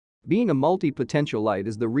Being a multipotentialite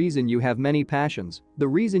is the reason you have many passions, the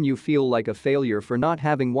reason you feel like a failure for not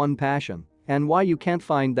having one passion, and why you can't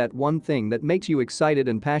find that one thing that makes you excited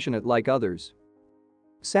and passionate like others.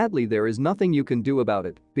 Sadly, there is nothing you can do about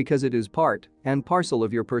it because it is part and parcel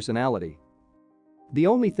of your personality. The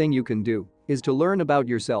only thing you can do is to learn about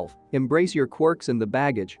yourself, embrace your quirks and the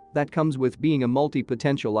baggage that comes with being a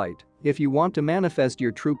multipotentialite if you want to manifest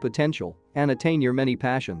your true potential and attain your many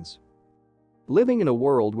passions. Living in a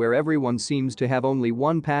world where everyone seems to have only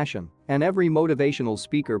one passion and every motivational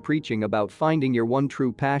speaker preaching about finding your one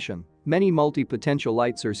true passion, many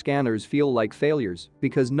multipotentialites or scanners feel like failures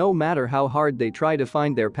because no matter how hard they try to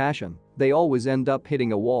find their passion, they always end up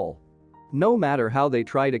hitting a wall. No matter how they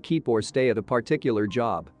try to keep or stay at a particular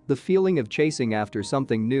job, the feeling of chasing after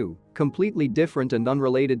something new, completely different and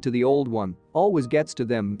unrelated to the old one, always gets to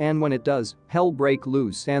them, and when it does, hell break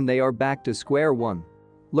loose and they are back to square one.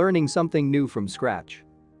 Learning something new from scratch.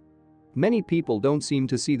 Many people don't seem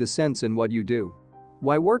to see the sense in what you do.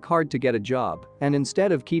 Why work hard to get a job, and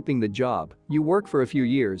instead of keeping the job, you work for a few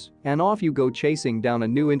years, and off you go chasing down a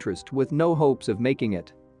new interest with no hopes of making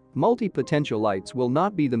it. Multipotentialites will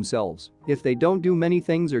not be themselves if they don't do many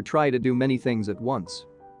things or try to do many things at once.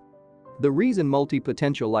 The reason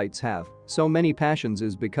multipotentialites have so many passions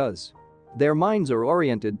is because their minds are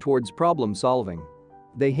oriented towards problem solving.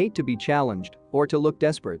 They hate to be challenged or to look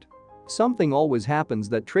desperate. Something always happens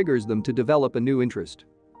that triggers them to develop a new interest.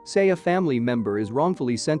 Say a family member is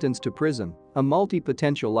wrongfully sentenced to prison, a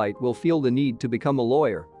multipotentialite will feel the need to become a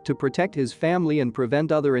lawyer to protect his family and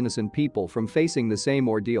prevent other innocent people from facing the same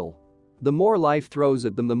ordeal. The more life throws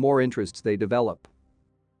at them, the more interests they develop.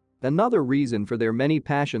 Another reason for their many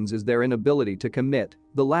passions is their inability to commit,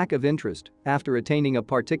 the lack of interest after attaining a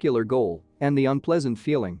particular goal, and the unpleasant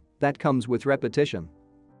feeling that comes with repetition.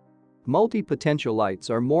 Multipotentialites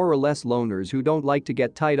are more or less loners who don't like to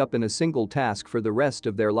get tied up in a single task for the rest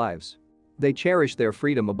of their lives. They cherish their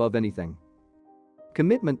freedom above anything.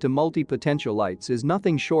 Commitment to multipotentialites is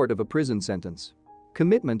nothing short of a prison sentence.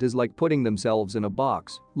 Commitment is like putting themselves in a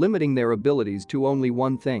box, limiting their abilities to only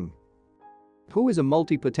one thing. Who is a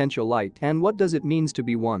multipotentialite and what does it mean to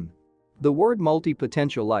be one? The word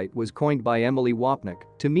multipotentialite was coined by Emilie Wapnick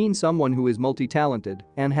to mean someone who is multi-talented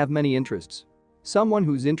and have many interests. Someone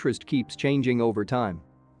whose interest keeps changing over time.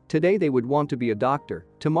 Today they would want to be a doctor,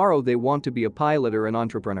 tomorrow they want to be a pilot or an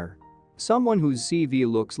entrepreneur. Someone whose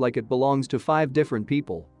CV looks like it belongs to 5 different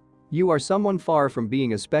people. You are someone far from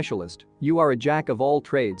being a specialist, you are a jack of all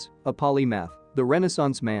trades, a polymath, the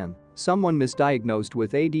Renaissance man, someone misdiagnosed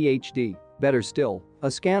with ADHD, better still, a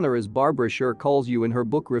scanner as Barbara Sher calls you in her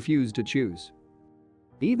book Refuse to Choose.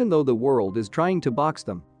 Even though the world is trying to box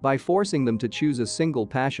them by forcing them to choose a single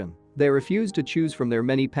passion, they refuse to choose from their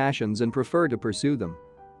many passions and prefer to pursue them.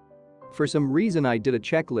 For some reason I did a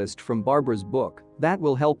checklist from Barbara's book that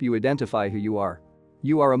will help you identify who you are.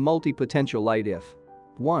 You are a multipotentialite if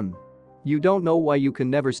 1. You don't know why you can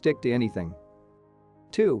never stick to anything.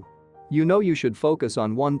 2. You know you should focus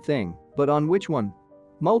on one thing, but on which one?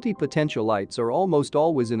 Multipotentialites are almost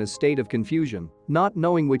always in a state of confusion, not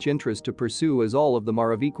knowing which interest to pursue as all of them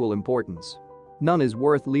are of equal importance. None is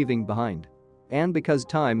worth leaving behind. And because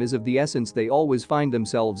time is of the essence, they always find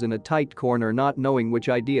themselves in a tight corner not knowing which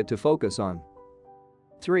idea to focus on.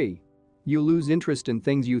 3. You lose interest in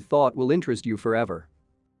things you thought will interest you forever.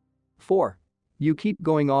 4. You keep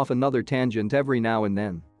going off another tangent every now and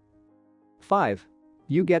then. 5.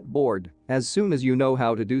 You get bored as soon as you know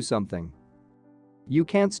how to do something. You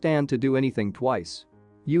can't stand to do anything twice.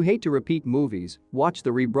 You hate to repeat movies, watch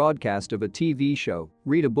the rebroadcast of a TV show,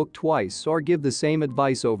 read a book twice or give the same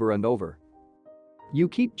advice over and over. You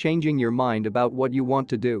keep changing your mind about what you want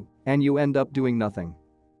to do, and you end up doing nothing.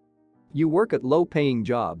 You work at low-paying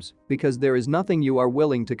jobs because there is nothing you are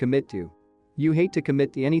willing to commit to. You hate to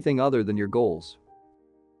commit to anything other than your goals.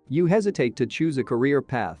 You hesitate to choose a career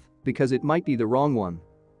path because it might be the wrong one.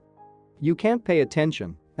 You can't pay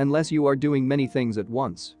attention unless you are doing many things at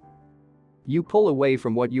once. You pull away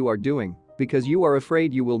from what you are doing because you are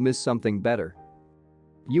afraid you will miss something better.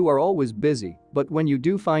 You are always busy, but when you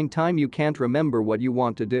do find time you can't remember what you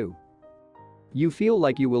want to do. You feel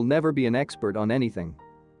like you will never be an expert on anything.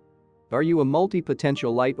 Are you a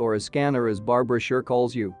multipotentialite or a scanner as Barbara Sher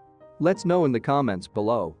calls you? Let's know in the comments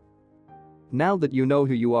below. Now that you know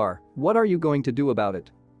who you are, what are you going to do about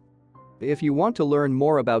it? If you want to learn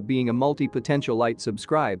more about being a multipotentialite,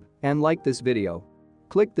 subscribe and like this video.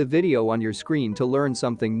 Click the video on your screen to learn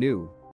something new.